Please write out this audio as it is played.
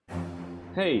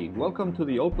Hey, welcome to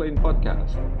the Allplane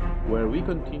Podcast, where we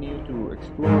continue to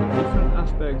explore different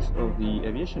aspects of the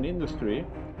aviation industry,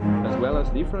 as well as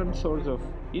different sorts of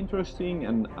interesting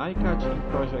and eye-catching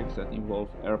projects that involve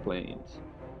airplanes.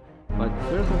 But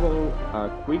first of all, a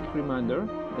quick reminder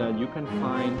that you can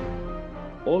find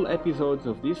all episodes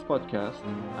of this podcast,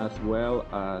 as well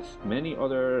as many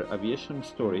other aviation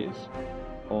stories,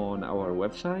 on our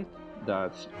website.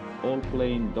 That's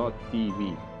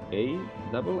allplane.tv.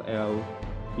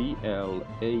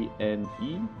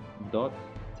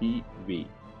 ALLPLANE.TV.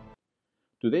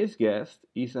 Today's guest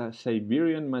is a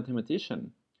Siberian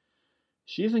mathematician.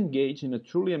 She is engaged in a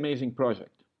truly amazing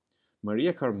project.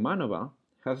 Maria Karmanova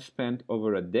has spent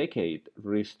over a decade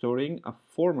restoring a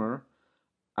former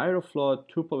Aeroflot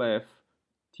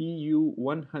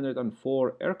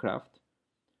Tu-104 aircraft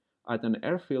at an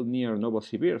airfield near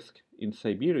Novosibirsk in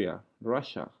Siberia,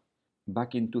 Russia.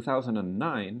 Back in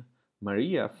 2009,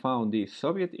 Maria found the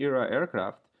Soviet-era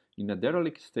aircraft in a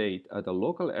derelict state at a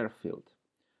local airfield,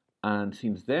 and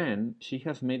since then she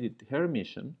has made it her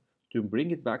mission to bring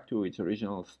it back to its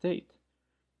original state.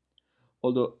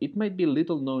 Although it might be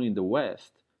little known in the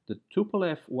West, the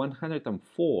Tupolev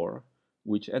 104,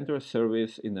 which entered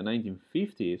service in the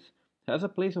 1950s, has a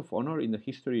place of honor in the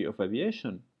history of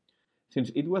aviation, since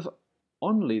it was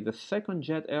only the second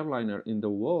jet airliner in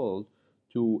the world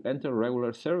to enter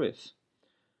regular service.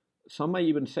 Some might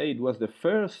even say it was the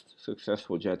first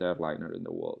successful jet airliner in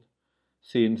the world,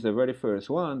 since the very first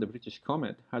one, the British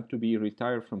Comet, had to be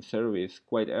retired from service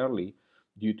quite early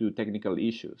due to technical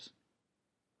issues.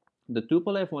 The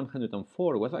Tupolev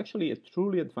 104 was actually a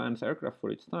truly advanced aircraft for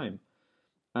its time,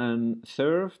 and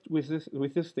served with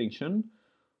distinction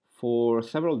for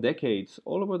several decades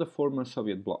all over the former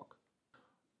Soviet bloc.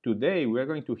 Today, we are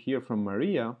going to hear from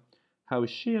Maria how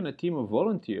she and a team of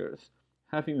volunteers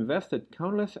have invested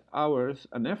countless hours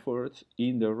and efforts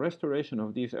in the restoration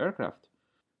of this aircraft,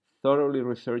 thoroughly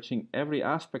researching every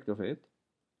aspect of it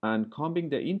and combing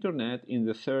the internet in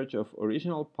the search of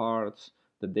original parts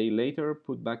that they later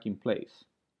put back in place.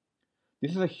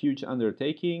 This is a huge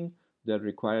undertaking that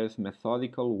requires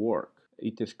methodical work.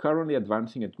 It is currently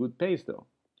advancing at good pace though,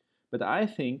 but I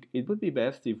think it would be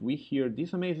best if we hear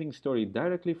this amazing story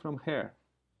directly from her.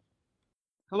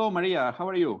 Hello, Maria. How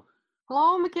are you?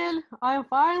 Hello, Mikhail. I'm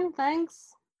fine,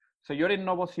 thanks. So you're in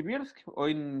Novosibirsk or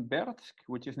in Bertsk,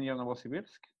 which is near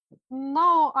Novosibirsk?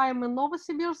 Now I'm in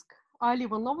Novosibirsk. I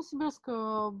live in Novosibirsk,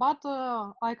 but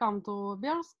I come to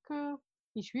Bersk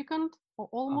each weekend, or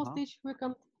almost each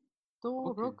weekend,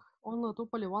 to work on the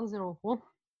Tupolev 104.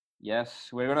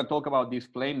 Yes, we're going to talk about this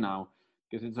plane now,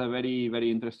 because it's a very, very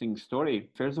interesting story.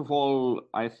 First of all,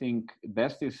 I think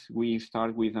best is we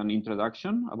start with an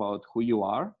introduction about who you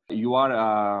are. You are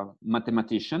a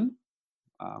mathematician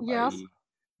Yes.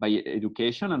 by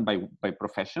education and by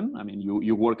profession. I mean,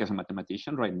 you work as a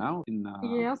mathematician right now in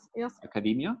Yes.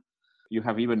 academia. You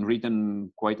have even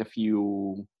written quite a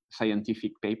few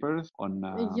scientific papers on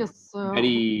many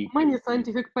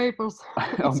scientific papers.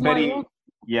 On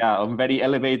very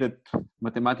elevated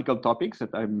mathematical topics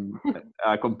that I'm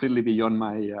completely beyond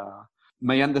my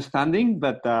understanding.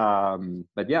 But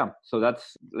yeah, so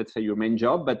that's, let's say, your main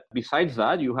job. But besides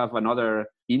that, you have another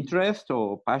interest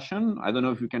or passion. I don't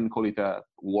know if you can call it a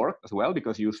work as well,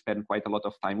 because you spend quite a lot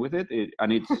of time with it.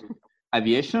 And it's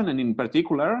aviation, and in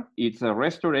particular, it's a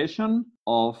restoration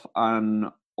of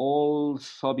an old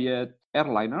Soviet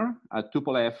airliner, a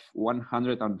Tupolev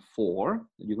 104.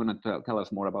 You're going to tell us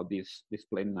more about this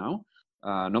plane now.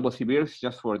 Novosibirsk,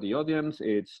 just for the audience,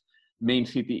 it's main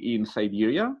city in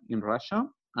Siberia, in Russia.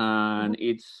 And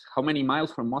it's how many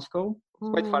miles from Moscow? It's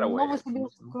quite far away.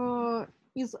 Novosibirsk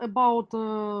is about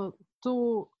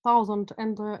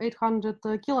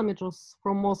 2,800 kilometers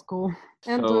from Moscow.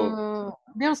 And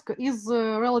Bersk is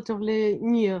relatively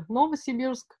near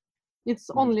Novosibirsk.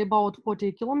 It's only about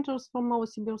 40 kilometers from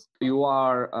Novosibirsk. You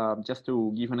are, just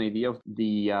to give an idea of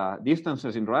the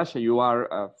distances in Russia, you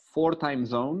are 4 time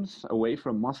zones away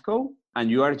from Moscow,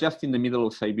 and you are just in the middle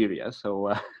of Siberia.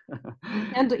 So,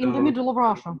 and in the middle of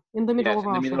Russia. In the middle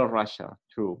of Russia,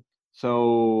 true.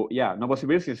 So, yeah,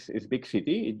 Novosibirsk is a big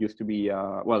city. It used to be,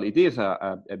 it is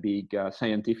a big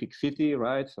scientific city,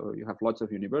 right? So you have lots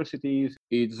of universities.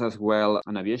 It's as well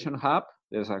an aviation hub.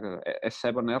 There's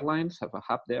S7 Airlines have a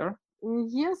hub there.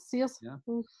 Yes. Yeah.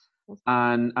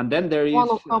 And then there is one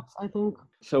of hubs, I think.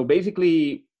 So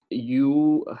basically,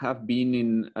 you have been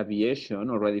in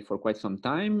aviation already for quite some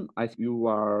time.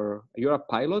 You're a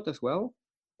pilot as well,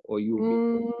 or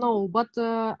you? No, but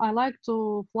I like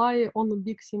to fly on the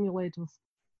big simulators.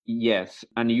 Yes,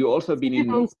 and you also been in.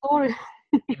 Different story.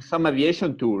 Some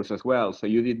aviation tours as well. So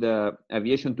you did the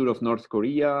aviation tour of North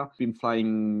Korea, been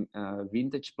flying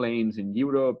vintage planes in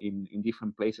Europe, in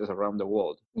different places around the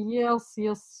world.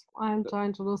 Yes, I'm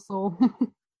trying to do so.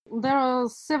 There are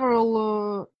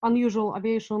several unusual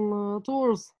aviation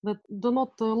tours that do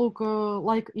not look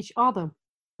like each other,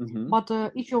 but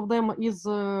each of them is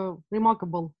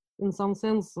remarkable in some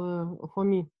sense for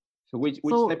me. So which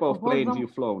type of planes you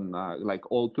flown? Like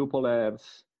all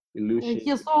Tupolevs, Ilyushin?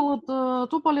 Yes, all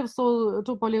Tupolev, so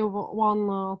Tupolev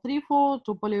 134,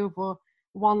 Tupolev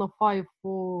 105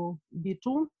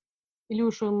 B2,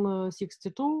 Ilyushin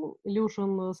 62,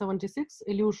 Ilyushin 76,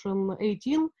 Ilyushin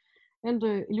 18, and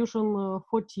Ilyushin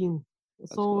 14.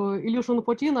 So Ilyushin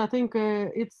 14, I think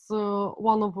it's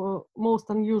one of most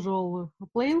unusual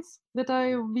planes that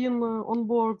I've been on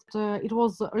board. It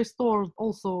was restored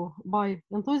also by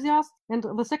enthusiasts. And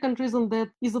the second reason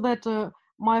is that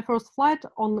my first flight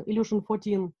on Ilyushin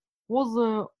 14 was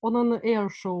on an air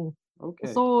show.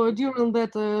 Okay. So during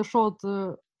that short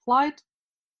flight,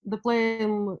 the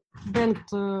plane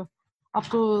banked up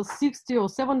to 60 or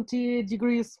 70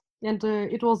 degrees, and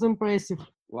it was impressive.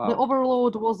 Wow. The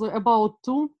overload was about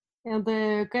 2, and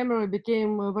the camera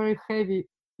became very heavy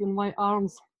in my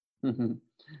arms.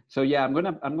 So yeah, I'm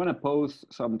gonna post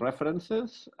some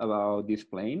references about these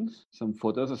planes, some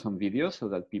photos or some videos, so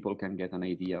that people can get an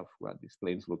idea of what these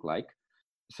planes look like.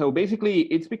 So basically,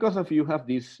 it's because of you have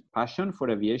this passion for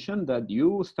aviation that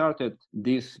you started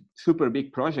this super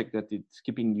big project that it's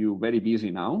keeping you very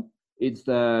busy now. It's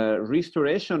the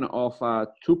restoration of a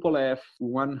Tupolev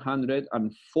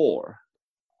 104.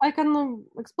 I can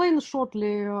explain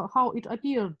shortly how it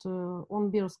appeared on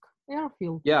Birsk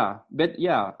airfield. Yeah, but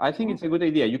yeah, I think it's a good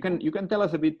idea. You can tell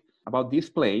us a bit about this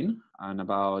plane and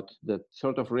about the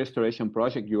sort of restoration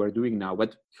project you are doing now.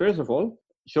 But first of all,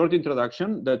 short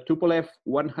introduction, the Tupolev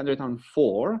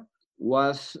 104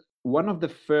 was one of the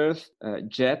first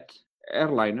jet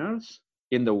airliners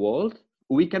in the world.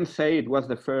 We can say it was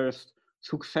the first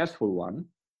successful one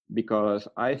because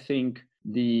I think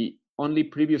the only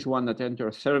previous one that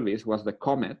entered service was the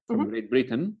Comet from Great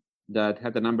Britain that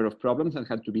had a number of problems and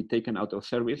had to be taken out of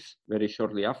service very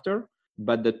shortly after.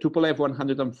 But the Tupolev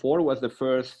 104 was the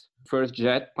first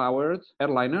jet-powered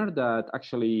airliner that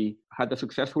actually had a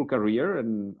successful career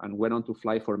and went on to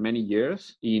fly for many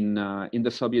years in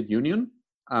the Soviet Union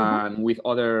and with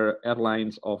other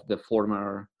airlines of the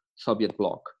former Soviet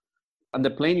bloc. And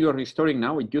the plane you're restoring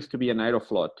now, it used to be an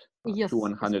Aeroflot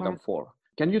Tu-104.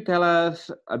 Can you tell us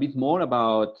a bit more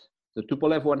about the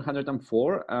Tupolev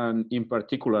 104 and in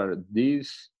particular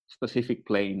this specific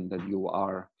plane that you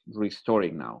are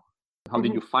restoring now? How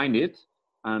did you find it,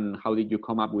 and how did you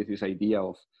come up with this idea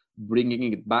of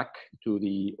bringing it back to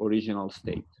the original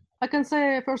state? I can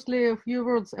say firstly a few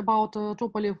words about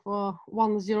Tupolev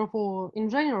 104 in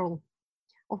general.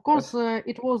 Of course,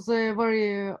 it was a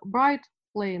very bright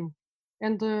plane,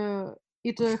 and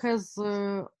it has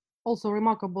also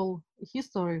remarkable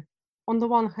history. On the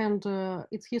one hand,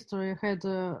 its history had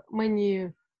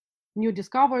many new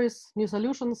discoveries, new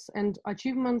solutions, and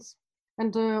achievements.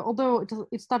 And although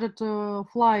it started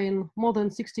flying more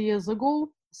than 60 years ago,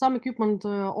 some equipment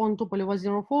on Tupolev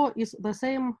 104 is the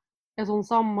same as on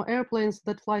some airplanes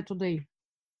that fly today.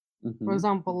 For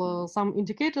example, some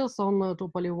indicators on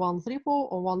Tupolev 134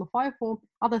 or 154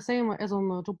 are the same as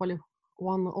on Tupolev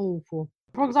 104.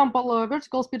 For example,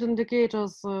 vertical speed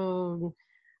indicators,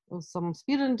 some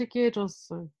speed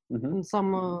indicators, and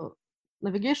some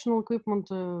navigational equipment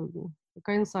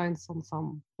coincides on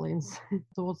some planes. It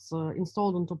was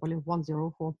installed on Tupolev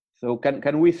 104. So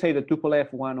can we say that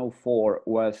Tupolev 104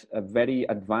 was very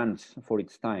advanced for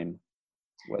its time?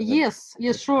 Yes,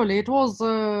 surely. It was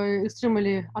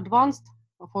extremely advanced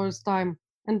for its time.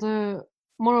 And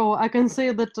moreover, I can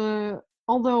say that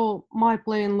although my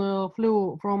plane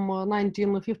flew from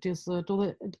 1950s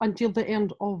until the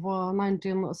end of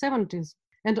 1970s,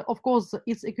 and of course,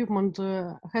 its equipment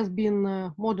has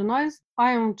been modernized,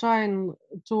 I am trying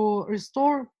to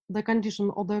restore the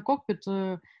condition of the cockpit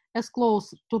as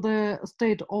close to the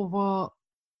state of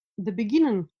the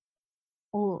beginning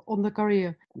on the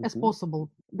career as possible.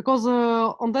 Because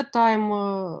on that time,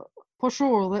 for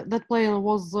sure, that plane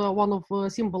was one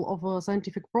of symbol of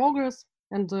scientific progress,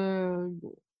 and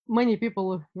many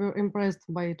people were impressed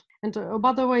by it. And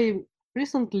by the way,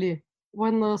 recently,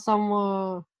 when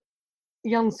some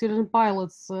young student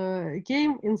pilots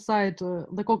came inside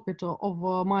the cockpit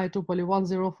of my Tupolev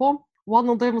 104, one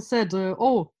of them said,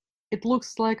 "Oh, it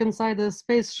looks like inside a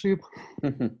spaceship."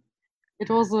 It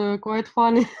was quite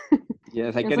funny.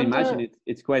 Yes, I can imagine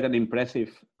it's quite an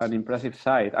impressive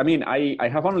sight. I mean, I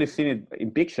have only seen it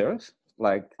in pictures,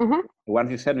 like the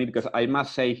ones you sent me, because I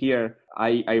must say here,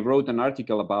 I wrote an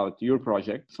article about your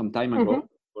project some time ago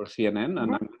for CNN,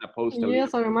 and I'm going to post a link.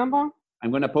 Yes, I remember.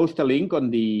 I'm going to post a link on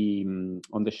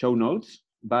the show notes.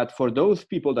 But for those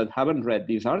people that haven't read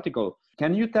this article,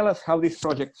 can you tell us how this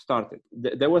project started?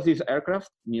 There was this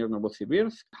aircraft near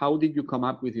Novosibirsk. How did you come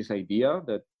up with this idea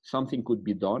that something could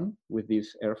be done with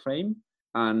this airframe?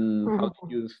 And how did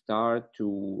you start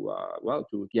to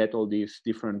get all these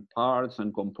different parts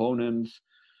and components,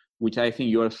 which I think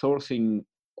you are sourcing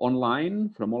online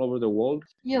from all over the world?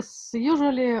 Yes,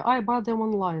 usually I buy them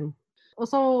online.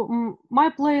 So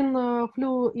my plane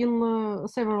flew in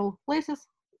several places.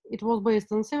 It was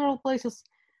based in several places.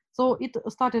 So it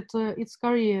started its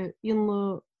career in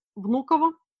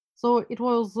Vnukovo. So it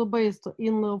was based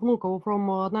in Vnukovo from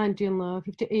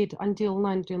 1958 until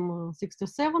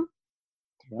 1967.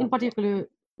 In particular,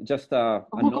 just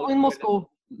in Moscow.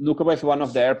 Vnukovo is one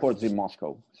of the airports in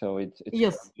Moscow. So it's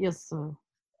yes.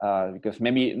 Because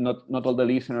maybe not all the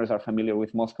listeners are familiar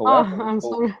with Moscow. I'm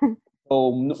sorry.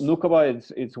 So Vnukovo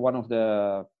is one of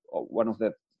the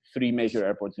 3 major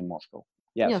airports in Moscow.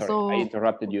 I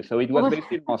interrupted you. So it was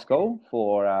based in Moscow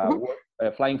for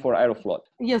flying for Aeroflot.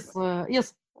 Yes.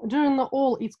 During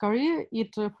all its career,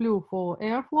 it flew for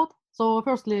Aeroflot. So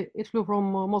firstly, it flew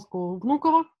from Moscow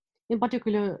Vnukovo. In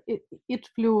particular, it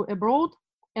flew abroad,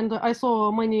 and I saw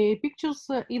many pictures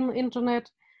in internet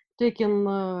taken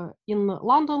in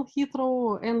London,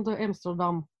 Heathrow, and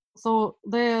Amsterdam. So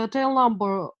the tail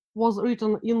number was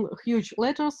written in huge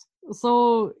letters.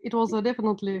 So it was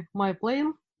definitely my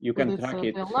plane. You can track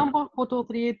it. Tail number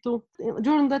 42382.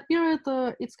 During that period,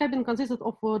 its cabin consisted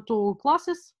of 2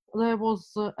 classes. There was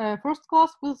a first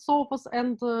class with sofas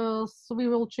and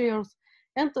swivel chairs,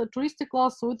 and a touristic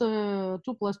class with a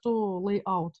 2+2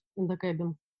 layout in the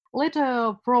cabin.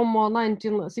 Later, from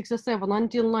 1967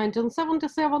 until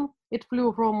 1977, it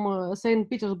flew from St.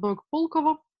 Petersburg,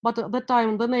 Pulkovo. But at that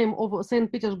time, the name of St.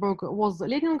 Petersburg was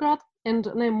Leningrad, and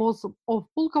the name of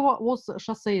Pulkovo was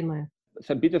Шоссейная.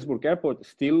 St. Petersburg Airport,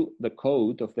 still the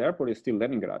code of the airport is still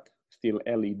Leningrad, still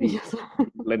LED. Yes.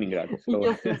 Leningrad. So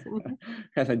yes.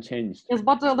 hasn't changed. Yes,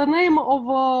 but the name of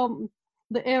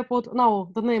the airport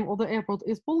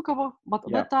is Pulkovo, but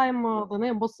at that time the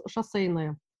name was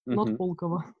Шоссейная, not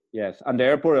Pulkovo. Yes, and the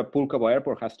airport, Pulkovo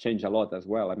Airport, has changed a lot as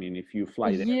well. I mean, if you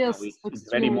fly there now, it's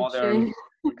very modern,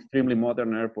 extremely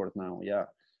modern airport now, yeah.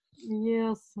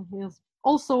 Yes.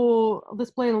 Also,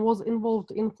 this plane was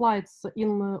involved in flights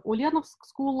in Ulyanovsk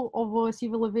School of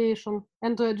Civil Aviation,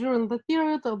 and during that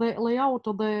period, the layout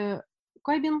of the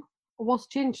cabin was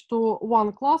changed to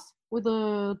 1 class with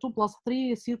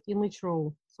 2+3 seats in each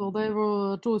row. So there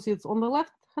were 2 seats on the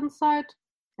left-hand side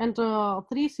and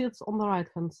 3 seats on the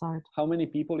right-hand side. How many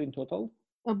people in total?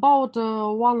 About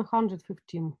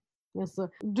 115. Yes.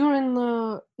 During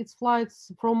its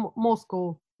flights from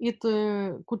Moscow, it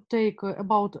could take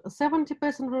about 70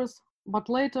 passengers, but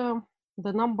later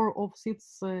the number of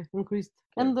seats increased.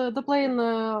 And the plane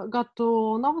got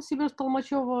to Novosibirsk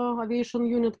Tolmachevo Aviation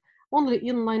Unit only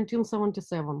in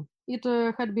 1977. It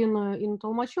had been in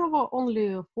Tolmachevo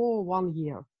only for 1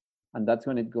 year. And that's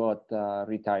when it got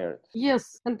retired.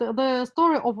 Yes, and the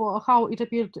story of how it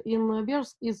appeared in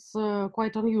Bersk is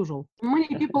quite unusual. Many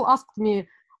people asked me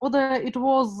whether it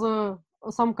was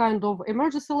some kind of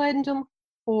emergency landing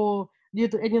or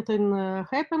did anything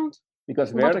happen.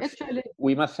 Because actually,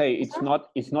 we must say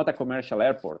it's not a commercial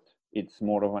airport. It's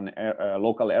more of a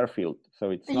local airfield.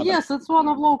 So it's not. Yes, it's one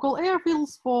of local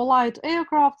airfields for light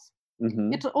aircrafts.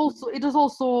 Mm-hmm. It is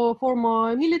also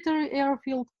former military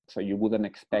airfield. So you wouldn't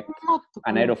expect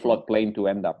an Aeroflot plane to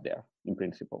end up there, in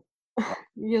principle.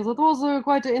 Yes, it was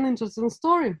quite an interesting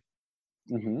story.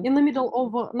 Mm-hmm. In the middle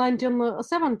of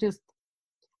 1970s,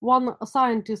 one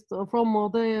scientist from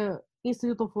the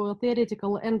Institute of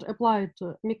Theoretical and Applied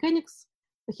Mechanics,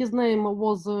 his name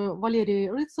was Valery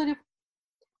Rытsarev.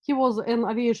 He was an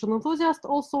aviation enthusiast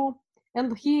also,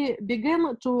 and he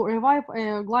began to revive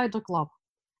a glider club.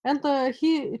 And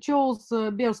he chose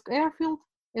Bersk Airfield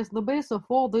as the base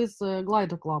for this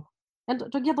glider club.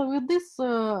 And together with this,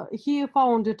 he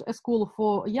founded a school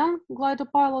for young glider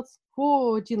pilots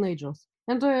for teenagers.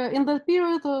 And in that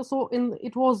period,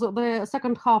 it was the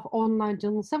second half of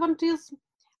 1970s,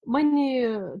 many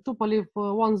Tupolev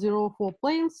 104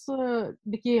 planes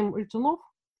became written off,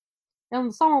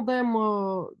 and some of them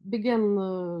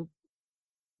began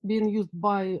being used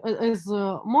as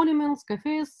monuments,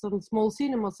 cafes, and small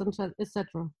cinemas,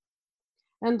 etc.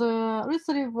 And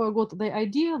Rытsarev got the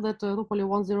idea that Tupolev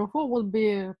 104 would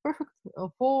be perfect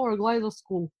for a glider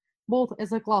school, both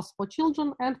as a class for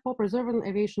children and for preserving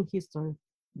aviation history.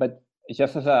 But It's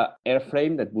just as an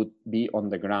airframe that would be on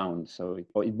the ground, so it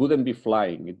wouldn't be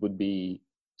flying, it would be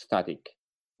static.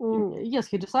 Yes,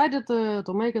 he decided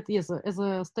to make it as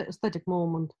a static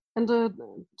movement. And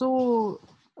to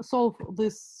solve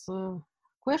these all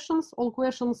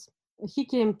questions, he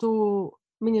came to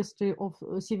Ministry of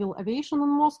Civil Aviation in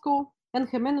Moscow, and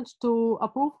he managed to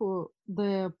approve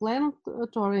the plan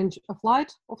to arrange a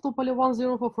flight of Tupolev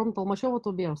 104 from Tolmachevo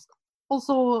to Bersk.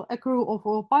 Also, a crew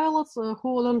of pilots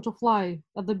who learned to fly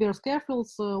at the Bersk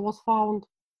airfields was found.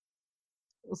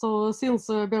 So since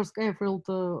Bersk airfield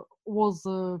was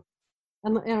an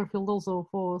airfield also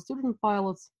for student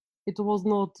pilots, it was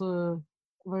not a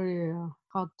very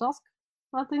hard task,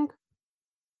 I think.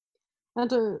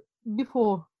 And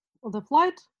before the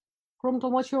flight from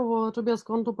Tolmachevo to Bersk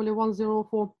on Tupolev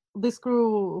 104, this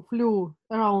crew flew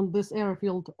around this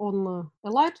airfield on a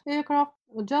light aircraft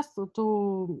just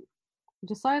to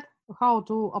decide how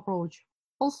to approach.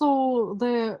 Also,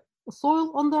 the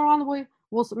soil on the runway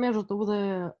was measured with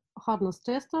a hardness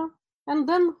tester, and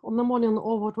then on the morning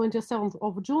of 27th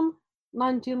of June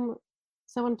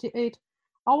 1978,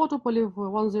 our Tupolev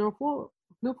 104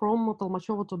 flew from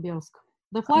Tolmachevo to Bersk.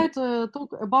 The flight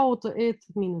took about 8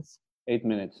 minutes. 8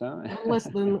 minutes, huh? Less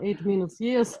than 8 minutes,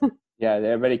 yes. Yeah,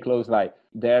 they're very close by.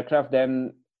 The aircraft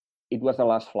then, it was the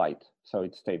last flight, so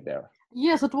it stayed there.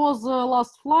 Yes, it was the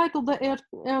last flight of the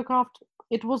aircraft.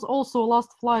 It was also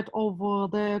last flight of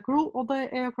the crew of the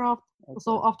aircraft. Okay.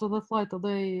 So after the flight,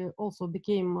 they also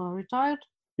became retired.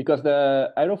 Because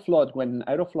the Aeroflot, when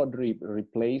Aeroflot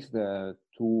replaced the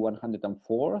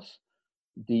Tu-104s,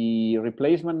 the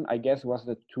replacement, I guess, was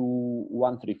the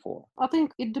Tu-134. I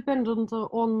think it depended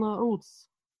on routes.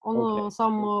 On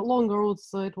some longer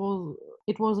routes, it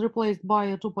was replaced by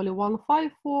a Tupolev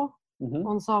 154. Mm-hmm.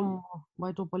 On some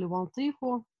by Tupolev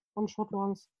 134 on short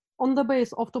ones. On the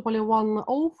base of Tupolev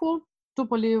 104,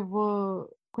 Tupolev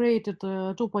created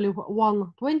Tupolev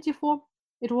 124.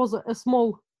 It was a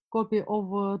small copy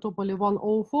of Tupolev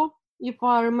 104. If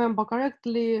I remember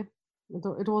correctly,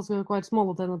 it was quite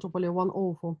smaller than Tupolev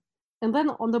 104. And then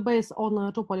on the base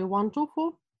on Tupolev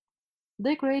 124,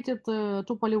 they created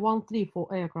Tupolev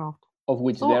 134 aircraft. Of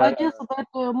which so I guess that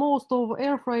most of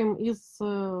airframe is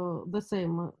the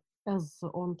same as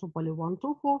on Tupolev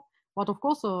 124, but of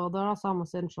course there are some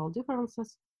essential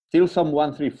differences. Still some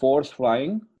 134s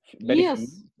flying?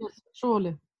 Yes,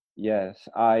 surely. Yes,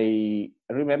 I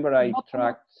remember I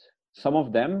tracked some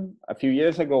of them. A few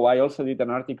years ago, I also did an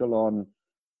article on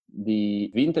the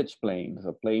vintage planes,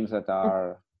 the planes that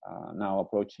are now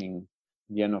approaching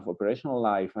the end of operational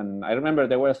life. And I remember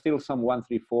there were still some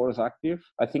 134s active.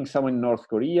 I think some in North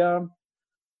Korea.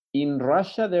 In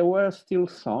Russia, there were still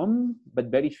some, but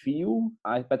very few.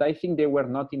 But I think they were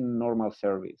not in normal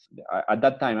service. At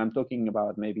that time, I'm talking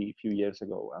about maybe a few years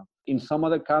ago. In some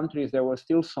other countries, there were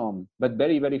still some, but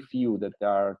very, very few that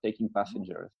are taking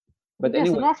passengers. But yes,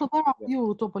 anyway, in Russia, there are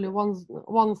few Tupolev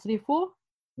 134.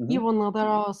 Mm-hmm. Even there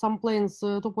are some planes,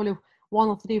 Tupolev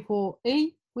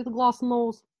 134A with glass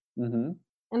nose. Mm-hmm.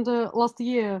 And last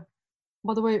year,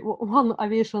 by the way, one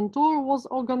aviation tour was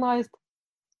organized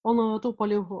on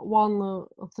Tupolev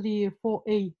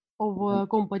 134A of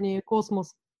company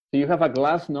Cosmos. So you have a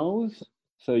glass nose,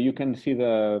 so you can see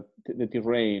the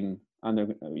terrain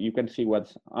under. You can see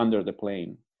what's under the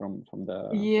plane from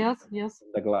the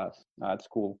the glass. That's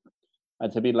cool.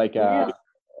 It's a bit like a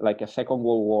Second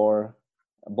World War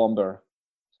bomber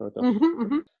sort of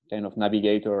kind of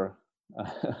navigator.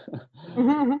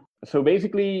 So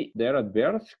basically, there at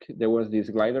Bersk, there was this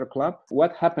glider club.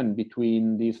 What happened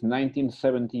between this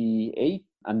 1978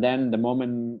 and then the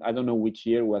moment, I don't know which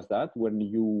year was that, when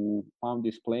you found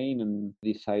this plane and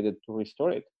decided to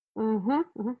restore it?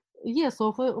 Yes,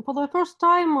 so for the first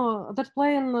time, that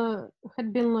plane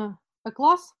had been a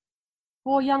class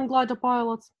for young glider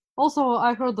pilots. Also,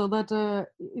 I heard that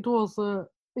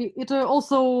it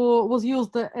also was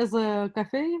used as a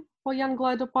cafe for young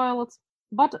glider pilots.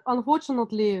 But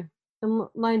unfortunately, in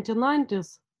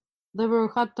 1990s, there were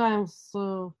hard times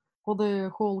for the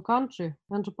whole country,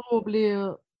 and probably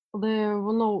there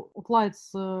were no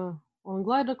flights on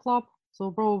glider club,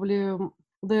 so probably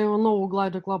there were no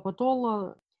glider club at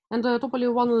all. And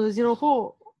Tupolev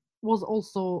 104 was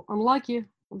also unlucky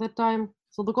at that time,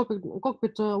 so the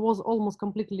cockpit was almost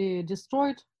completely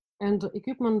destroyed, and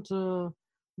equipment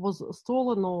was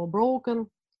stolen or broken,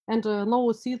 and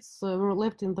no seats were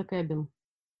left in the cabin.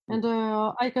 And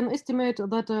I can estimate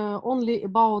that only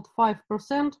about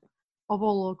 5% of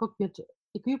all cockpit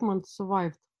equipment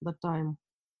survived that time.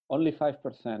 Only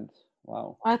 5%?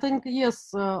 Wow. I think,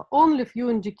 yes, only few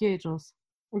indicators.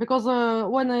 Because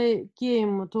when I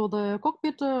came to the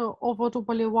cockpit of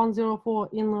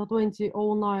Tu-104 in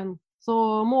 2009,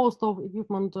 so most of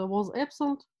equipment was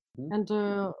absent, and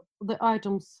the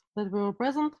items that were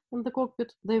present in the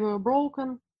cockpit, they were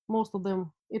broken, most of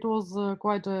them. It was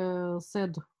quite a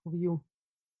sad view.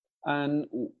 And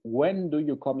when do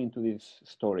you come into this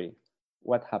story?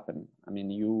 What happened? I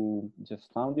mean, you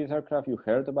just found this aircraft, you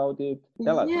heard about it.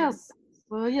 Tell us. Yes,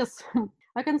 yes.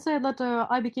 I can say that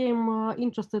I became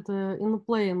interested in the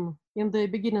plane in the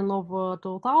beginning of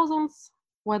 2000s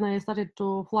when I started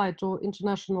to fly to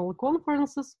international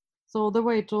conferences. So the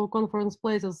way to conference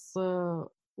places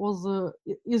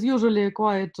is usually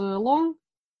quite long.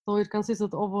 So it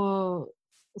consisted of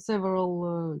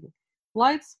several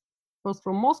flights, first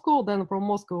from Moscow, then from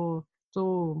Moscow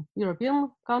to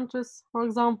European countries, for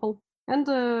example. And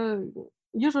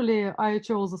usually I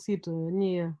chose a seat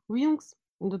near wings,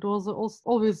 and it was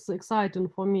always exciting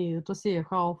for me to see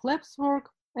how flaps work.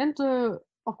 And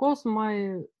of course,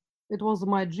 it was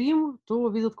my dream to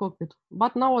visit cockpit.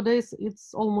 But nowadays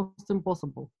it's almost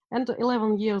impossible. And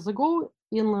 11 years ago,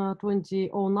 in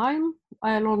 2009,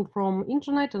 I learned from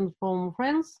internet and from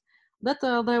friends that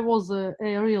there was a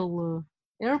real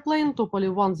airplane,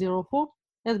 Tu-104,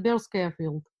 at Bersk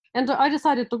airfield. And I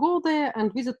decided to go there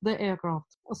and visit the aircraft.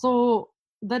 So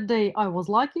that day I was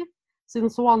lucky,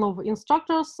 since one of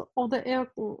instructors of the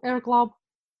air club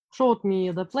showed me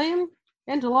the plane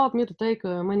and allowed me to take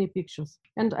many pictures.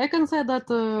 And I can say that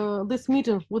this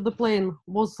meeting with the plane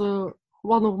was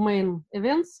one of main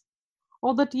events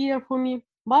of that year for me.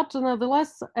 But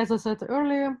nevertheless, as I said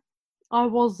earlier, I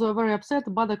was very upset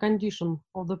by the condition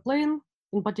of the plane,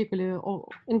 in particular of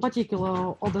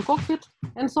the cockpit,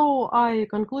 and so I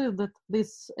concluded that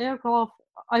this aircraft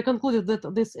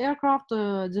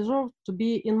deserved to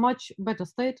be in much better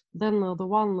state than the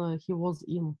one he was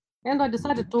in, and I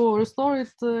decided to restore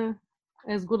it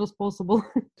as good as possible.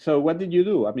 So what did you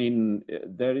do? I mean,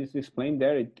 there is this plane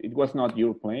there. It was not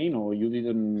your plane, or you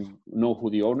didn't know who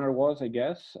the owner was, I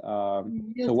guess.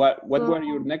 Yes, so what were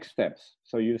your next steps?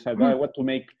 So you said, well, I want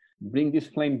to bring this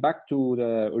plane back to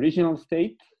the original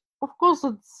state. Of course,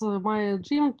 it's my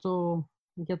dream to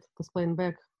get this plane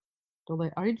back to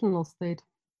the original state,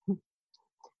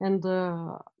 and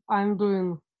I'm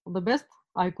doing the best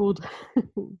I could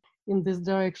in this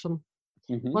direction.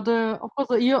 Mm-hmm. But of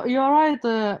course, you are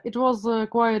right. It was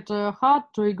quite hard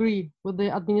to agree with the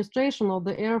administration of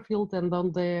the airfield and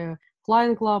on the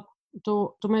flying club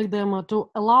to make them to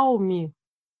allow me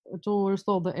to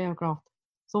restore the aircraft.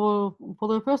 So for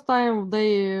the first time,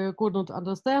 they could not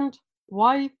understand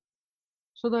why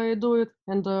should I do it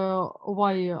and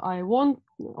why I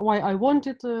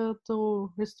wanted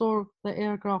to restore the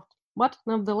aircraft. But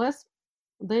nevertheless,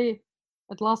 they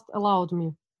at last allowed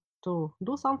me to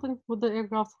do something with the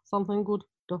aircraft, something good,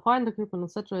 to find equipment,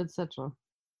 etc., etc.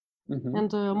 Mm-hmm.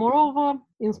 And moreover,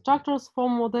 instructors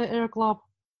from the air club,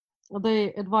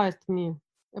 they advised me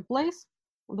a place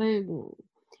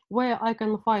where I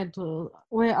can find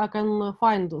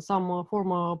some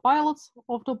former pilots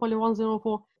of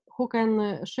Tu-104 who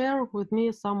can share with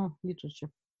me some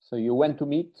literature. So you went to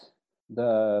meet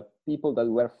the people that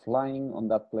were flying on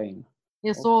that plane.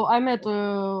 Yeah, so I met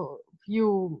a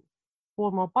few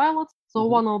former pilots. So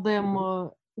one of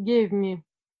them gave me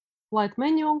flight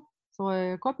manual, so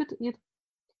I copied it.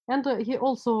 And he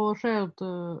also shared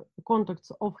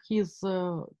contacts of his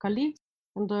colleagues.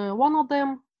 And one of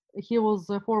them, he was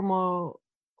a former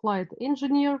flight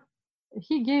engineer.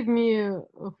 He gave me a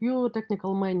few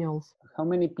technical manuals. How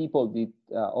many people did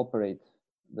operate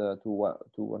the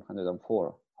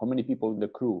Tu-104? How many people in the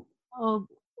crew?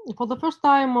 For the first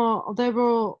time, there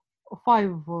were 5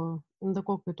 in the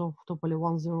cockpit of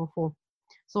Tu-104.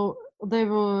 So they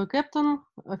were captain,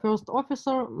 a first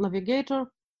officer, navigator,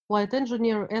 flight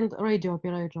engineer, and radio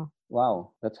operator.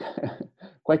 Wow, that's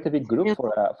quite a big group. Yes.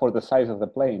 For the size of the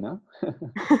plane, huh?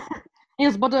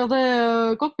 Yes, but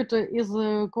the cockpit is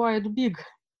quite big.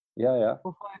 Yeah.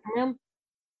 For 5 men.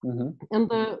 Mm-hmm.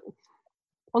 And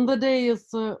on the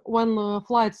days when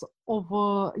flights of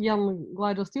young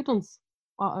glider students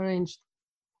are arranged,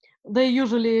 they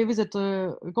usually visit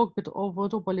the cockpit of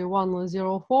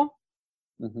Tu-104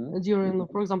 during,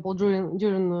 for example,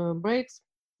 during breaks.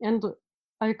 And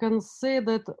I can say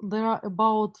that there are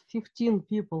about 15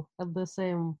 people at the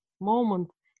same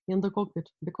moment in the cockpit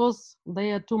because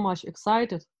they are too much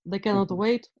excited. They cannot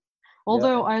wait.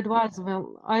 Although I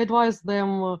advise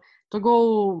them to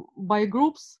go by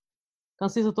groups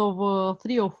consisted of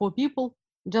 3 or 4 people,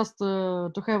 just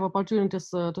to have opportunities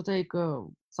to take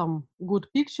some good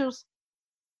pictures.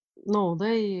 No,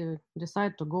 they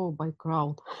decide to go by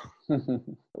crowd.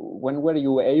 When were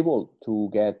you able to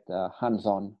get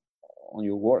hands-on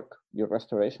your work, your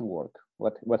restoration work?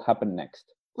 What happened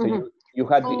next? So Mhm. you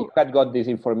had got this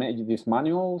information, this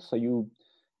manual, so you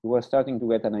were starting to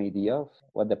get an idea of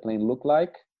what the plane looked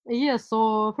like. Yes,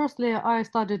 so firstly, I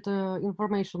studied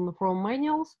information from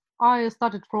manuals. I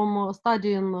started from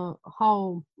studying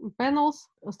how panels,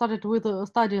 started with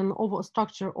studying of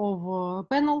structure of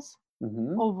panels,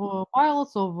 of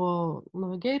pilots, of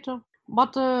navigator.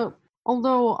 But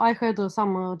although I had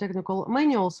some technical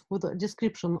manuals with a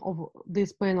description of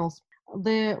these panels,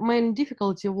 the main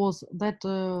difficulty was that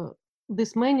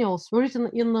these manuals were written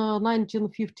in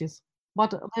 1950s,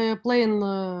 but the plane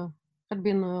had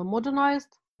been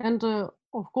modernized, and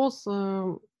of course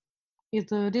it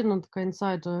didn't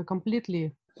coincide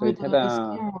completely So with the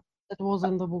scheme that was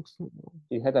in the books.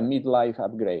 it had a midlife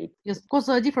upgrade. Yes, because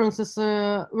the differences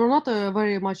were not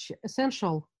very much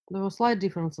essential. There were slight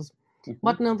differences.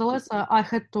 But nonetheless, I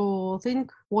had to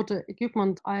think what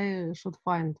equipment I should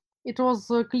find. It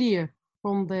was clear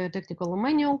from the technical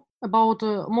manual about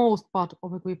most part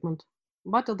of equipment,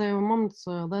 but there were moments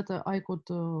that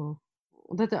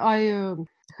I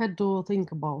had to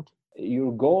think about.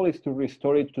 Your goal is to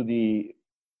restore it to the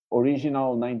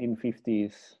original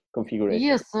 1950s configuration.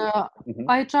 Yes,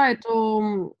 I tried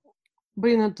to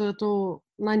bring it to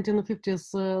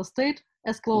 1950s state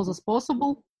as close as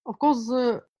possible. Of course,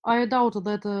 I doubt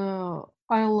that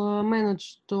I'll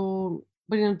manage to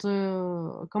bring it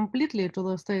completely to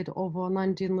the state of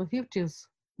 1950s,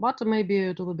 but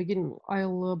maybe to the beginning.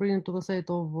 I'll bring it to the state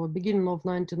of beginning of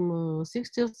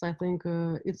 1960s. I think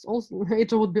it's also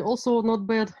it would be also not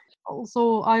bad.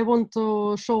 Also, I want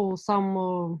to show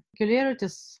some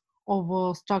peculiarities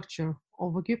of structure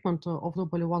of equipment of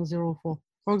Tu-104.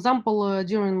 For example,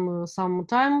 during some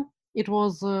time, it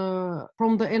was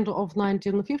from the end of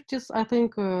 1950s, I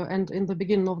think, and in the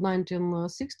beginning of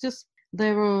 1960s,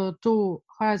 there were two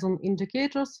horizon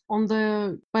indicators on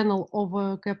the panel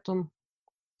of captain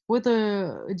with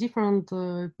different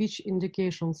pitch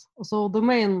indications. So the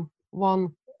main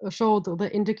one showed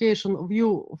the indication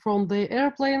view from the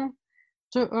airplane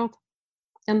to Earth,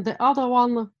 and the other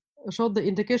one showed the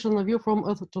indication view from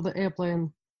Earth to the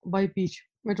airplane by pitch.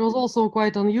 It was also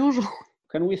quite unusual.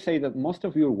 Can we say that most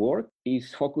of your work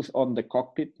is focused on the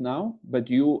cockpit now, but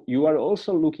you are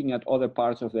also looking at other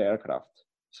parts of the aircraft?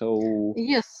 So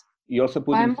Yes, you also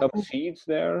put in I'm. some seats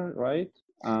there, right?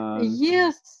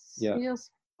 Yes, Yeah. yes.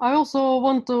 I also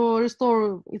want to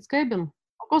restore its cabin.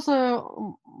 Of course,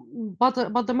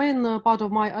 but the main part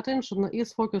of my attention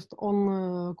is focused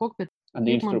on cockpit And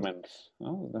the equipment. instruments.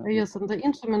 Oh, Yes, and the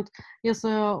instrument. Yes.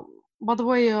 By the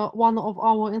way, one of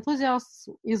our enthusiasts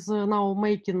is now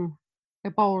making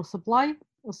a power supply,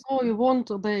 so we want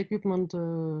the equipment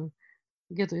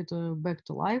get it back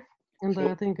to life. And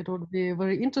I think it would be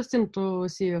very interesting to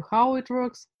see how it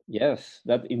works. Yes,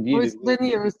 that So indeed. it's the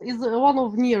nearest, is one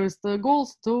of nearest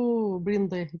goals to bring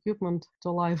the equipment to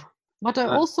life. But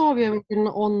also we are working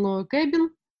on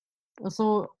cabin.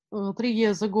 So 3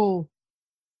 years ago,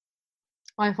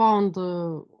 I found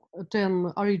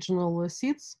 10 original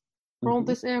seats from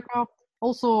this aircraft.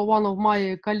 Also, one of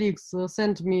my colleagues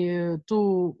sent me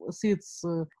two seats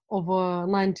of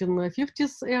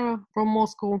 1950s era from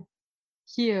Moscow.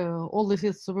 Here, all the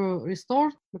seats were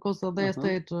restored because their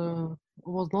state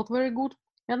was not very good.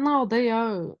 And now they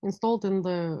are installed in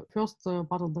the first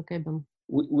part of the cabin.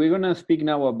 We're gonna speak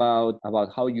now about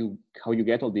how you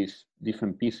get all these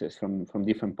different pieces from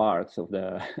different parts of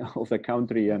the of the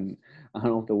country and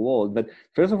of the world. But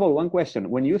first of all, one question: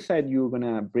 when you said you're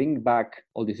gonna bring back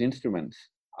all these instruments,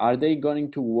 are they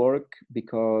going to work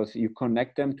because you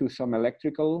connect them to some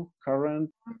electrical current?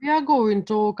 We are going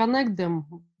to connect them,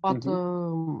 but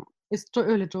it's too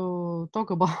early to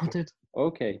talk about it.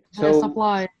 Okay, The so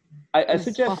supply I is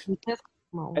suggest passing test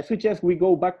now. I suggest we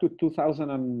go back to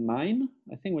 2009,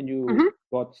 I think, when you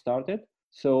got started.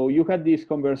 So you had these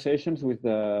conversations with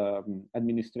the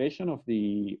administration of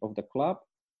the club,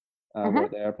 where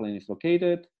the airplane is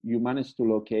located. You managed to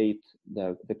locate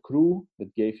the crew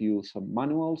that gave you some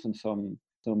manuals and some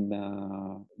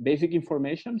basic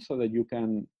information so that you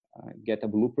can get a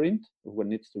blueprint of what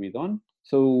needs to be done.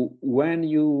 So when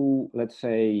you, let's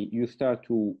say, you start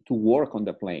to work on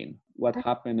the plane, what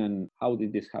happened and how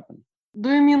did this happen? Do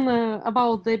you mean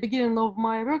about the beginning of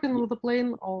my working with the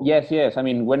plane? Or? Yes. I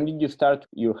mean, when did you start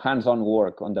your hands-on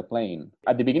work on the plane?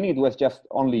 At the beginning, it was just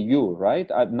only you, right?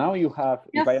 Now you have,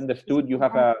 Yes. if I understood, you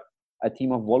have a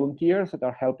team of volunteers that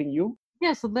are helping you?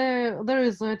 Yes, there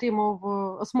is a team of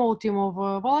a small team of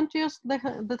volunteers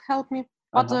that help me.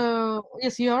 But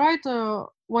yes, you're right.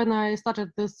 When I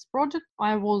started this project,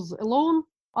 I was alone.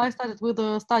 I started with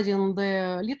studying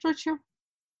the literature.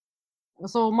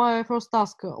 So my first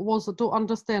task was to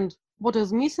understand what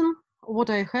is missing, what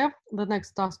I have. The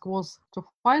next task was to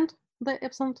find the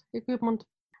absent equipment.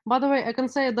 By the way, I can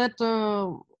say that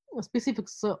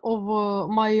specifics of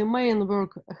my main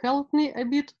work helped me a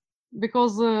bit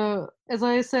because, as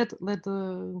I said, that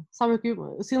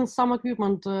since some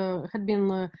equipment had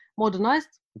been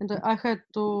modernized, and I had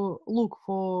to look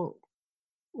for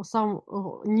some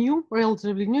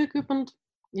relatively new equipment.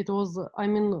 It was,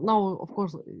 now of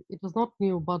course it was not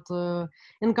new, but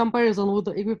in comparison with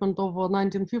the equipment of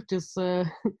 1950s,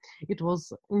 it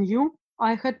was new.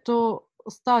 I had to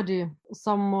study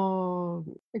some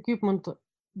equipment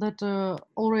that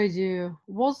already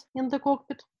was in the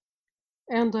cockpit,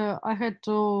 and I had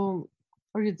to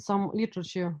read some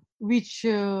literature which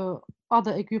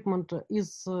other equipment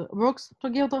is works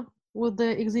together with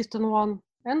the existing one,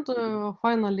 and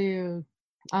finally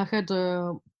I had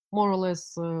more or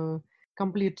less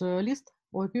complete list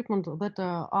of equipment that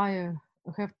I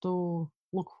have to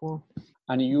look for.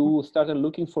 And you started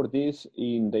looking for this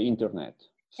in the internet?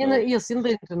 Yes, in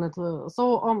the internet.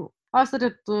 I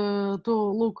started to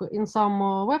look in some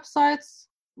websites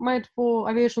made for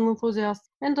aviation enthusiasts,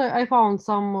 and I found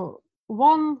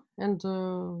one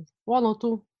or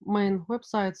two main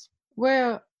websites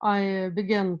where I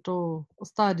began to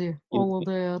study all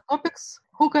the topics.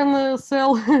 Who can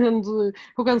sell and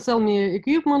who can sell me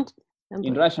equipment? And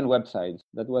in Russian websites,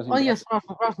 that was in yes,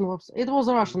 Russian website. It was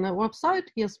a Russian website.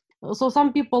 Yes. So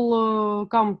some people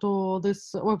come to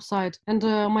this website and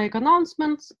make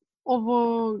announcements of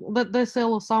that they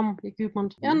sell some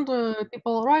equipment, and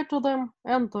people write to them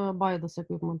and buy this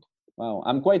equipment. Wow,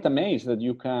 I'm quite amazed that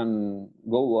you can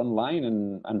go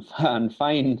online and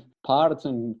find parts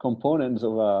and components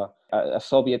of a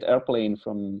Soviet airplane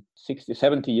from 60,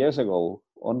 70 years ago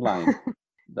online.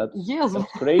 That's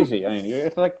crazy. I mean,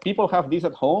 it's like people have this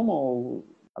at home, or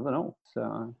I don't know.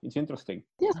 It's interesting.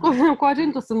 Yes, quite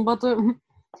interesting. But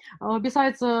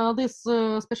besides these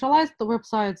specialized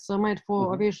websites made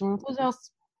for aviation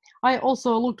enthusiasts, I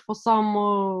also looked for some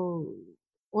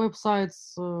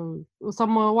websites,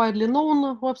 some widely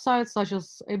known websites, such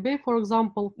as eBay, for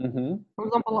example. For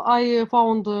example, I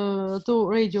found 2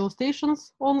 radio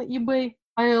stations on eBay.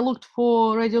 I looked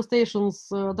for radio stations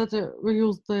that were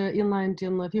used in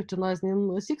 1950s,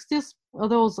 1960s.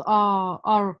 Those are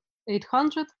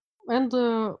R800, and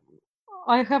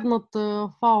I have not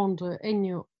found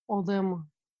any of them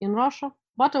in Russia.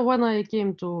 But when I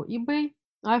came to eBay,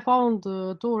 I found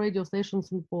 2 radio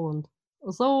stations in Poland.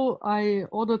 So I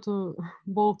ordered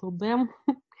both of them,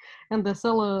 and the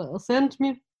seller sent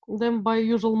me them by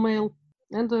usual mail,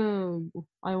 and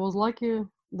I was lucky.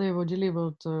 They were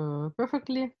delivered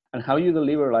perfectly. And how you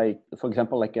deliver, like, for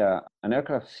example, like an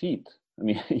aircraft seat? I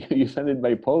mean, you send it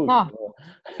by post.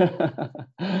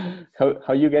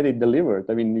 How you get it delivered?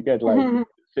 I mean, you get like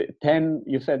 10.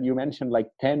 You mentioned like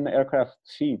 10 aircraft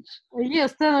seats.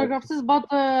 Yes, 10 aircraft seats, but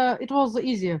it was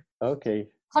easier. Okay.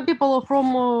 Some people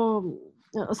from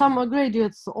some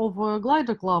graduates of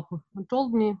Glider Club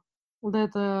told me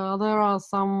that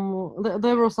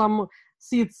there were some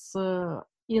seats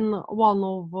in one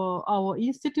of our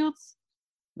institutes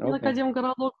in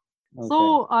Akademgorodok.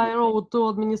 So I wrote to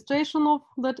administration of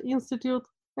that institute,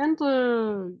 and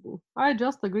I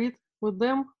just agreed with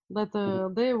them that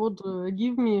they would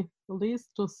give me these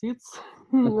 2 seats,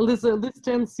 these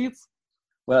 10 seats.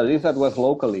 Well, at least that was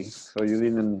locally, so you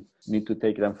didn't need to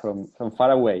take them from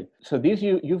far away. So this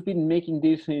you've been making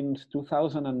this since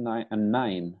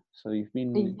 2009. So you've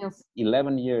been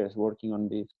 11 years working on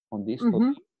this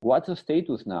topic. What's the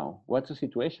status now? What's the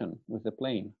situation with the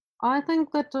plane? I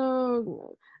think that.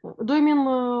 Do you mean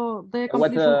the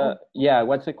completion?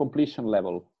 What's the completion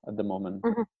level at the moment?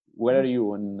 Where are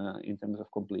you in terms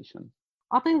of completion?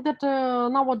 I think that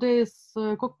nowadays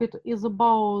cockpit is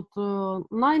about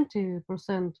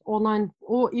 90%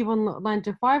 or even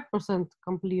 95%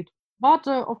 complete. But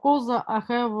of course, I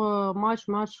have much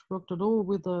work to do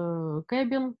with the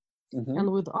cabin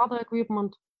and with other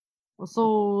equipment.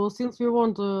 So since we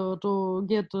want to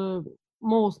get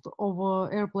most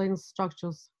of airplane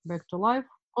structures back to life,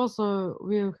 also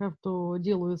we have to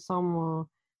deal with some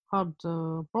hard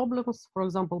problems. For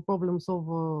example, problems of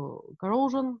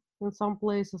corrosion in some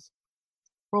places,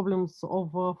 problems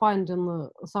of finding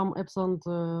some absent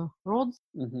rods,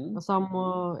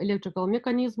 some electrical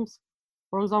mechanisms.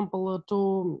 For example,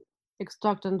 to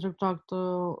extract and retract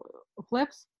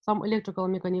flaps, some electrical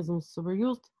mechanisms were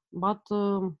used, but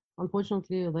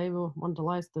unfortunately, they were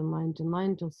vandalized in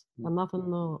 1990s, and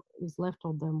nothing is left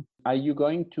of them. Are you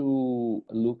going to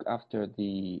look after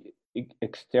the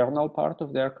external part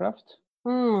of the aircraft?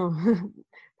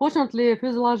 Fortunately,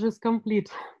 fuselage is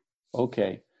complete.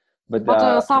 Okay, but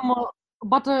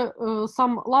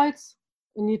some lights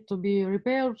need to be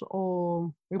repaired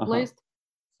or replaced,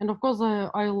 and of course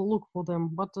I'll look for them.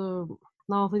 But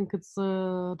now I think it's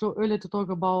too early to talk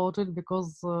about it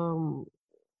because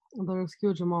there is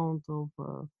huge amount of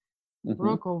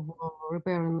work of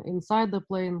repairing inside the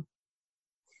plane.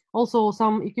 Also,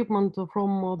 some equipment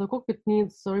from the cockpit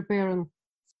needs repairing.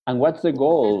 And what's the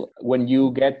goal when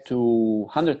you get to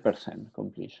 100%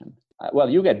 completion? Well,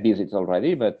 you get visits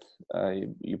already, but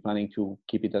you're planning to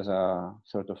keep it as a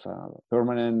sort of a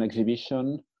permanent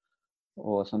exhibition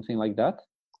or something like that?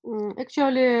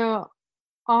 Actually,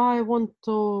 I want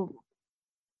to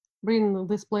bring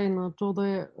this plane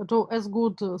to as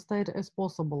good state as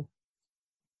possible.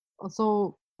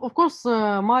 So, of course,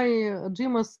 my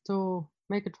dream is to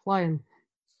make it flying.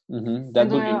 That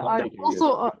would be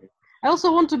I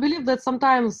also want to believe that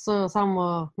sometimes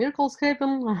some miracles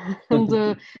happen,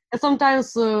 and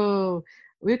sometimes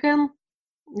we can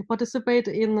participate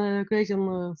in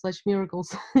creating such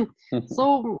miracles.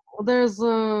 So there's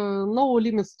no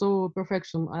limits to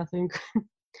perfection, I think.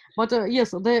 But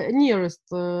yes, the nearest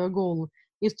goal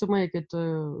is to make it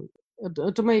to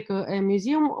make a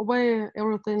museum where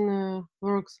everything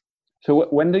works. So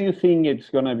when do you think it's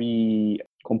going to be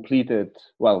completed?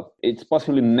 Well, it's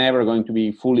possibly never going to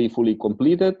be fully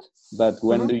completed, but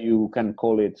when do you can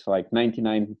call it like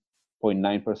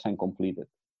 99.9% completed?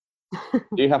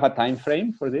 Do you have a time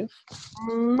frame for this?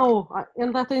 No,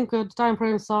 and I think time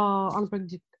frames are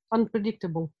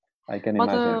unpredictable. I can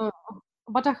imagine.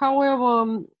 But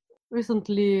however,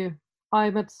 recently I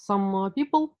met some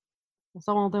people.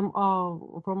 Some of them are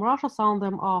from Russia, some of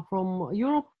them are from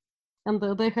Europe, and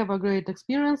they have a great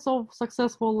experience of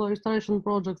successful restoration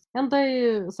projects. And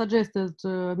they suggested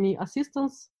me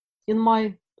assistance in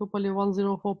my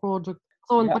Tu-104 project.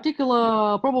 So in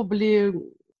particular, probably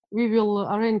we will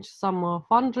arrange some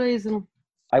fundraising.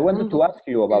 I wanted to ask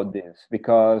you about this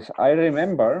because I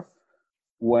remember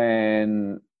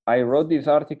when I wrote this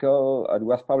article, it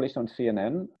was published on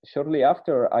CNN. Shortly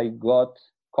after, I got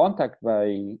contact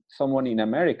by someone in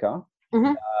America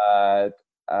that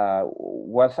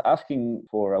was asking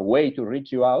for a way to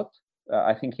reach you out.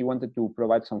 I think he wanted to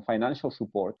provide some financial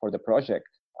support for the project.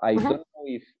 I don't know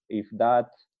if that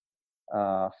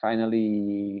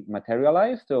finally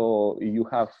materialized, or you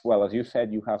have, well, as you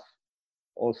said, you have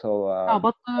also...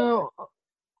 but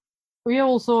we are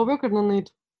also working on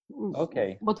it.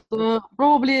 Okay. But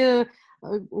probably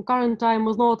current time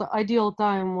is not the ideal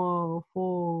time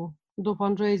for do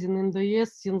fundraising in the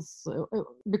US since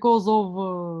because of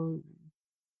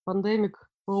pandemic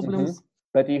problems.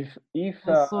 But if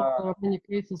there are many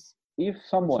cases. If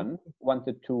someone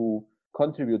wanted to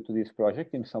contribute to this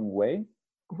project in some way,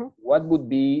 what would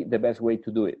be the best way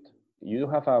to do it? You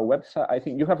have a website. I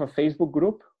think you have a Facebook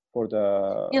group for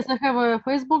the... Yes, I have a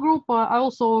Facebook group. I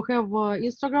also have an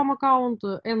Instagram account,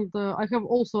 and I have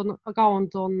also an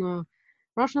account on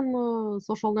Russian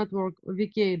social network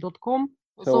vk.com.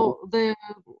 So the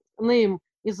name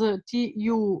is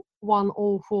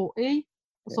Tu-104A.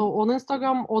 So on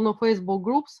Instagram, on the Facebook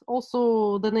groups,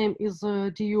 also the name is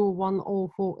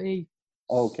Tu-104A.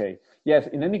 Okay. Yes.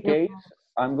 In any case,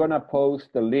 I'm gonna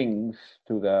post the links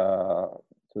to the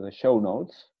show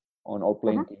notes on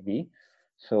Allplane TV,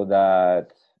 so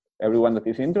that everyone that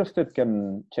is interested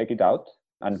can check it out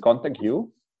and contact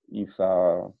you if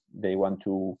they want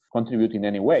to contribute in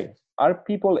any way. Are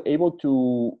people able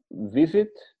to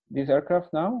visit this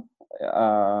aircraft now?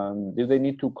 Do they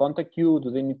need to contact you?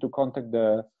 Do they need to contact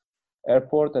the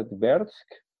airport at Versk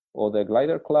or the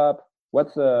glider club?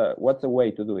 What's the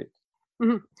way to do it?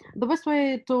 The best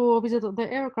way to visit the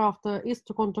aircraft is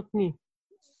to contact me.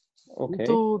 Okay.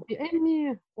 To PM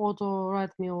me or to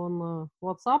write me on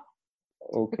WhatsApp.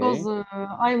 Okay. Because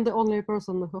I am the only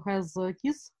person who has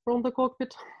keys from the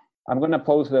cockpit. I'm going to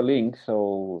post the link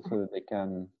so that they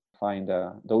can find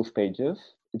those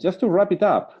pages. Just to wrap it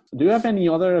up, do you have any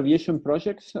other aviation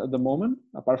projects at the moment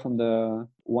apart from the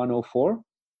 104?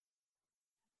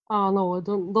 No, I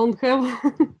don't have.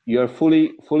 You're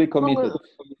fully committed,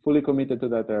 fully committed to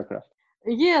that aircraft.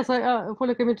 Yes, I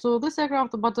fully commit to this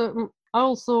aircraft, but I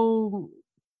also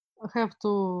have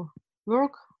to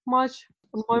work much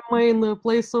on my main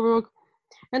place of work,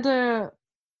 and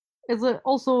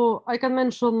also I can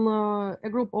mention a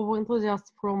group of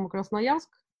enthusiasts from Krasnoyarsk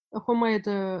who made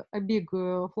a big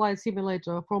flight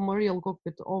simulator from a real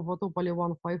cockpit of Tupolev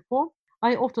Tu-104.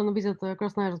 I often visit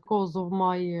Krasnoyarsk because of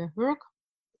my work.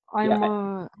 I'm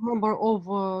a member of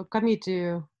a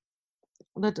committee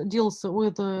that deals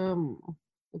with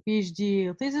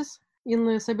PhD thesis in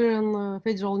the Siberian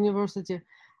Federal University.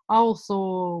 I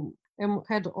also am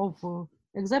head of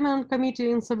examining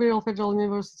committee in Siberian Federal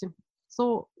University.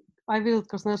 So I visit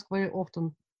Krasnoyarsk very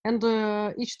often. And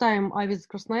each time I visit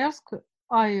Krasnoyarsk,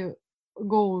 I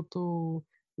go to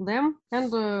them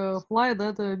and fly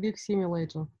that big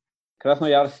simulator.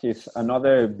 Krasnoyarsk is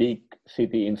another big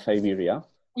city in Siberia.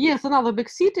 Yes, another big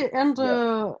city, and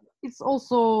it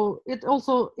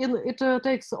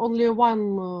takes only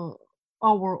 1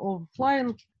 hour of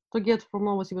flying to get from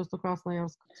Novosibirsk to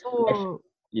Krasnoyarsk. So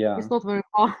it's not very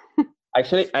far.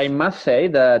 Actually, I must say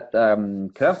that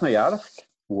Krasnoyarsk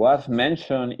was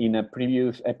mentioned in a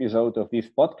previous episode of this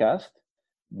podcast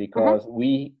because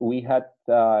we had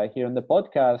here on the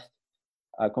podcast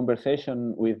a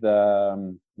conversation with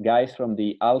guys from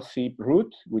the Allplane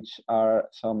route, which are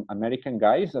some American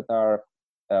guys that are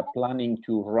planning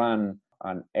to run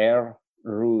an air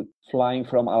route flying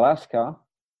from Alaska,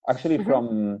 actually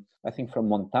from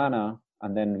Montana,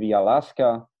 and then via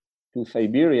Alaska to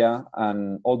Siberia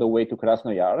and all the way to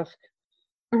Krasnoyarsk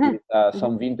with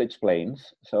some vintage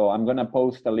planes. So I'm going to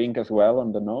post a link as well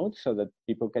on the notes so that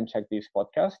people can check this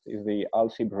podcast. It's the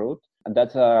Allplane route. And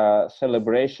that's a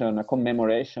celebration, a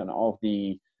commemoration of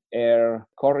the air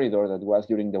corridor that was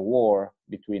during the war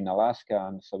between Alaska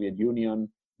and the Soviet Union,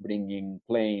 bringing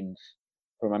planes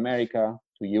from America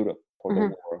to Europe for the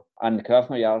war. And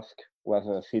Krasnoyarsk was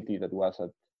a city that was at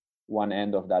one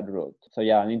end of that route. So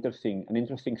yeah, an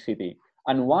interesting city.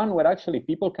 And one where actually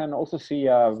people can also see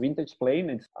a vintage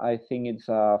plane. I think it's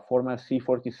a former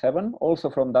C-47, also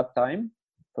from that time.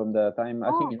 From the time,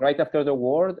 I think right after the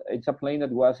war. It's a plane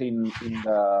that was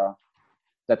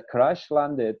that crash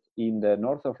landed in the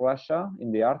north of Russia,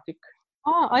 in the Arctic.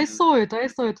 I saw it.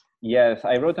 Yes,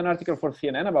 I wrote an article for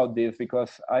CNN about this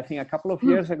because I think a couple of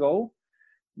years ago,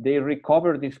 they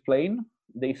recovered this plane,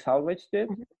 they salvaged it,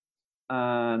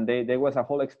 and there was a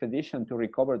whole expedition to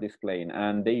recover this plane.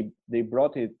 And they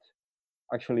brought it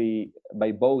actually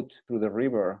by boat through the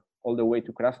river all the way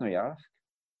to Krasnoyarsk.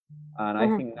 And I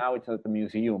think now it's at the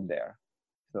museum there.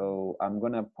 So I'm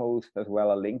going to post as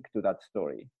well a link to that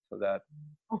story so that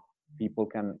people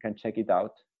can check it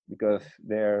out, because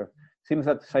there seems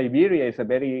that Siberia is a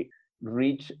very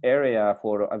rich area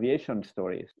for aviation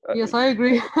stories. Yes, I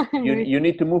agree. You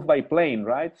need to move by plane,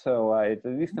 right? So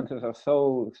the distances are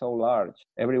so large.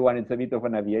 Everyone is a bit of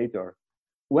an aviator.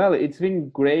 Well, it's been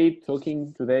great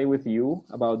talking today with you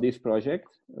about this project.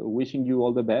 Wishing you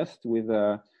all the best with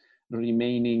the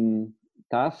remaining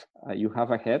task you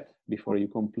have ahead before you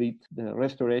complete the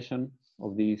restoration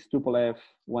of this Tupolev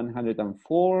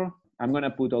 104. I'm going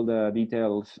to put all the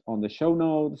details on the show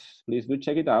notes. Please do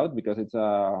check it out because it's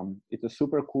a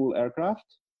super cool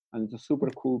aircraft and it's a super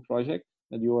cool project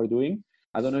that you are doing.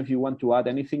 I don't know if you want to add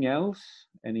anything else,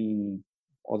 any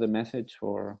other message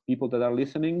for people that are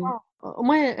listening.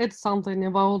 May I add something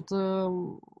about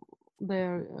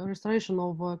the restoration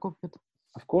of cockpit?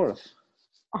 Of course.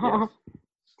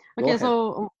 Yes.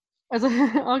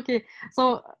 Okay,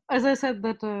 so as I said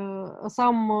that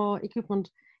some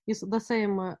equipment is the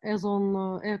same as on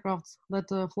aircrafts that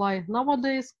fly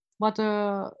nowadays, but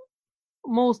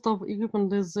most of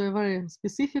equipment is very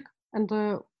specific, and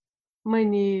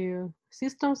many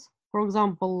systems, for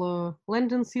example,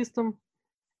 landing system,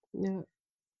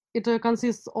 it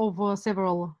consists of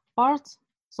several parts.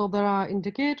 So there are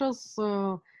indicators,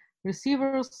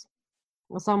 receivers,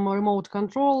 some remote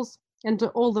controls, and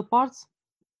all the parts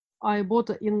I bought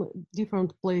in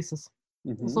different places.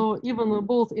 So even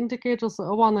both indicators,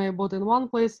 one I bought in one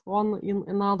place, one in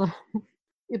another.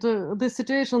 This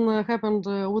situation happened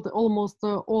with almost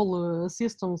all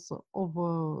systems of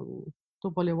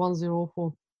Tupolev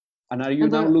 104. And are you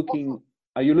now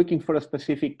looking for a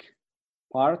specific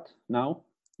part now?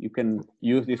 You can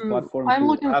use this platform. I'm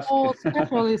looking for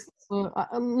specialists.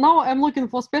 Now I'm looking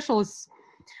for specialists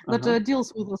that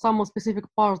deals with some specific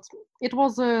parts. It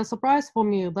was a surprise for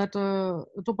me that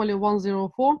Tupolev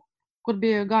 104 could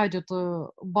be guided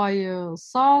by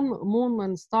sun, moon,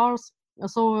 and stars.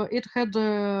 So it had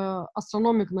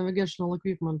astronomical navigational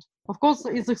equipment. Of course,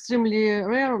 it's extremely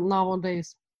rare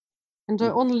nowadays. And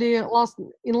only last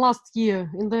year,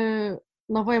 in the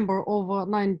November of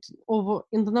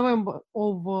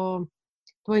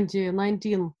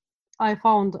 2019, I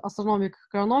found astronomical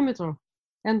chronometer,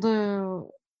 and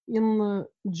in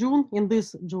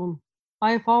this June,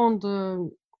 I found a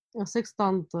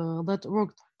sextant that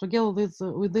worked together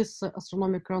with this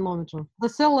astronomical chronometer. The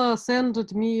seller sent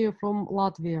it me from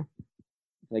Latvia.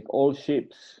 Like all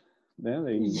ships Yeah,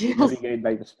 they Yes. navigate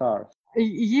by the stars.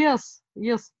 Yes.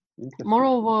 Interesting.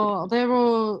 Moreover, there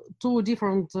were two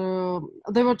different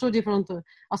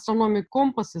astronomic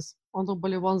compasses on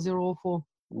Tupolev 104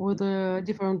 with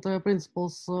different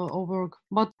principles of work.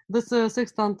 But this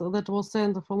sextant that was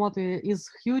sent from Latvia is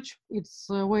huge. Its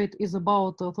weight is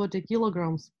about 30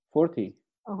 kilograms. 40?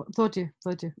 30.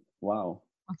 Wow.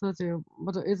 30,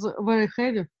 but it's very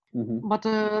heavy. Mm-hmm. But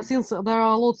since there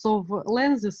are lots of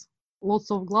lenses,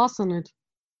 lots of glass in it,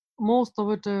 most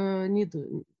of it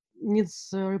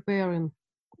needs repairing.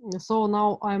 So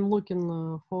now I'm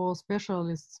looking for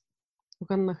specialists who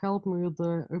can help me with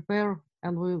the repair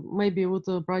and maybe with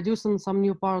producing some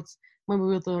new parts, maybe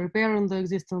with repairing the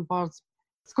existing parts.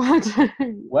 It's quite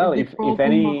well. a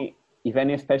big If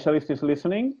any specialist is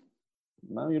listening,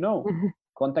 well,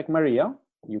 contact Maria.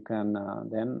 You can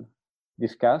then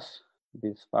discuss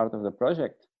this part of the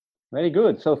project. Very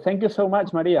good. So thank you so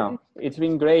much, Maria. It's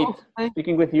been great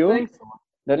speaking with you. Thanks.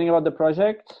 Learning about the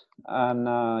project, and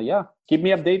keep me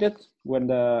updated when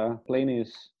the plane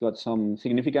is got some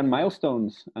significant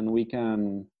milestones and we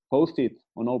can post it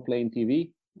on Allplane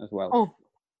TV as well. Oh,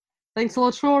 thanks a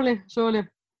lot. Surely.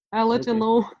 I'll let you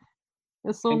know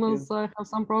as soon as I have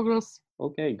some progress.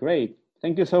 Okay, great.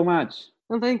 Thank you so much.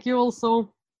 And thank you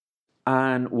also.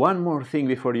 And one more thing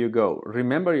before you go.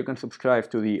 Remember, you can subscribe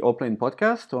to the Allplane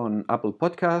Podcast on Apple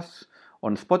Podcasts,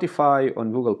 on Spotify,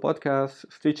 on Google Podcasts,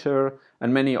 Stitcher,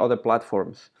 and many other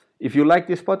platforms. If you like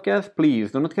this podcast,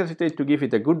 please do not hesitate to give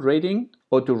it a good rating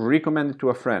or to recommend it to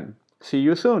a friend. See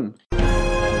you soon!